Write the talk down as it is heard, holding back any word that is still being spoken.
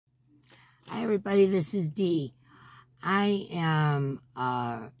Hi everybody, this is Dee. I am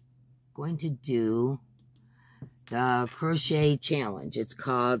going to do the crochet challenge. It's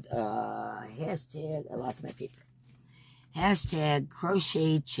called hashtag, I lost my paper. Hashtag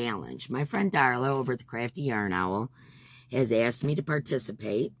crochet challenge. My friend Darla over at the Crafty Yarn Owl has asked me to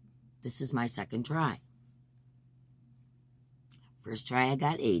participate. This is my second try. First try I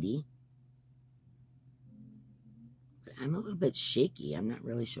got 80. But I'm a little bit shaky. I'm not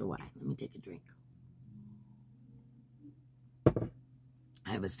really sure why. Let me take a drink.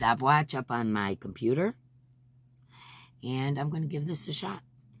 I have a stopwatch up on my computer. And I'm going to give this a shot.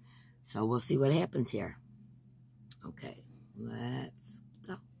 So we'll see what happens here. Okay, let's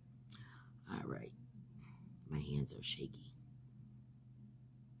go. All right. My hands are shaky.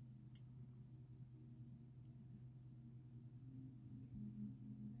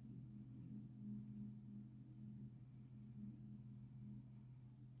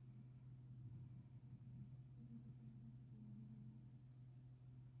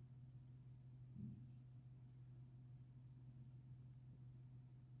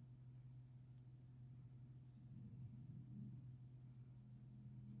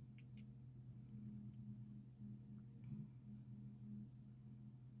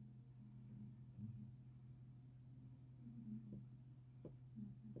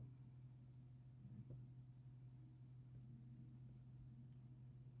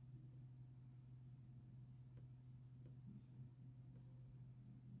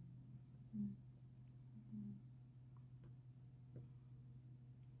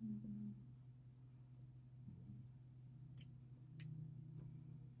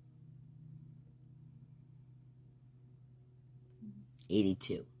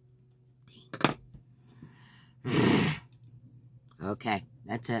 $82. Okay,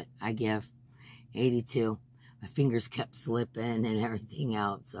 that's it. I give 82. My fingers kept slipping and everything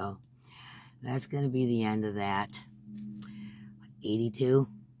else, so that's going to be the end of that. 82.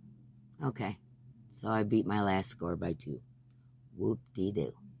 Okay, so I beat my last score by 2.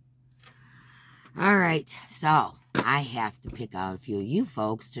 Whoop-de-doo. All right, so I have to pick out a few of you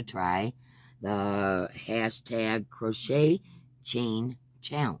folks to try the hashtag crochet chain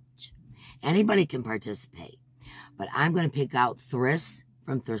challenge. Anybody can participate, but I'm going to pick out Thriss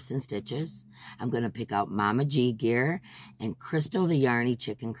from Thriss and Stitches. I'm going to pick out Mama G Gear and Crystal the Yarny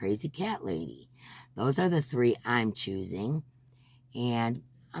Chicken Crazy Cat Lady. Those are the 3 I'm choosing, and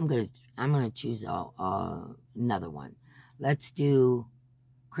I'm going to choose another one. Let's do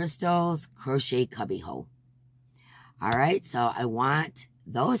Crystal's Crochet Cubbyhole. All right, so I want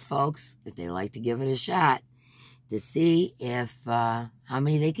those folks, if they like to give it a shot, to see if how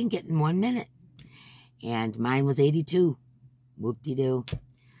many they can get in 1 minute. And mine was 82. Whoop-de-doo.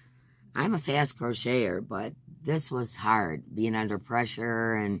 I'm a fast crocheter, but this was hard, being under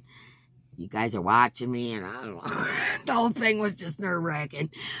pressure, and you guys are watching me, and I don't know. The whole thing was just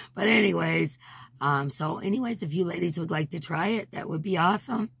nerve-wracking. But anyways, if you ladies would like to try it, that would be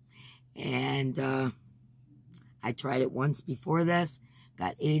awesome. And I tried it once before this,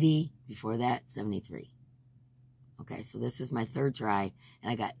 got 80. Before that, 73. Okay, so this is my 3rd try,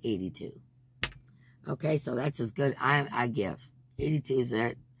 and I got 82. Okay, so that's as good. I give. 82 is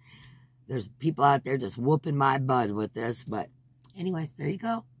it. There's people out there just whooping my butt with this, but anyways, there you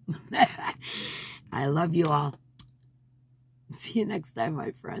go. I love you all. See you next time,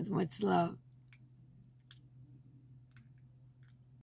 my friends. Much love.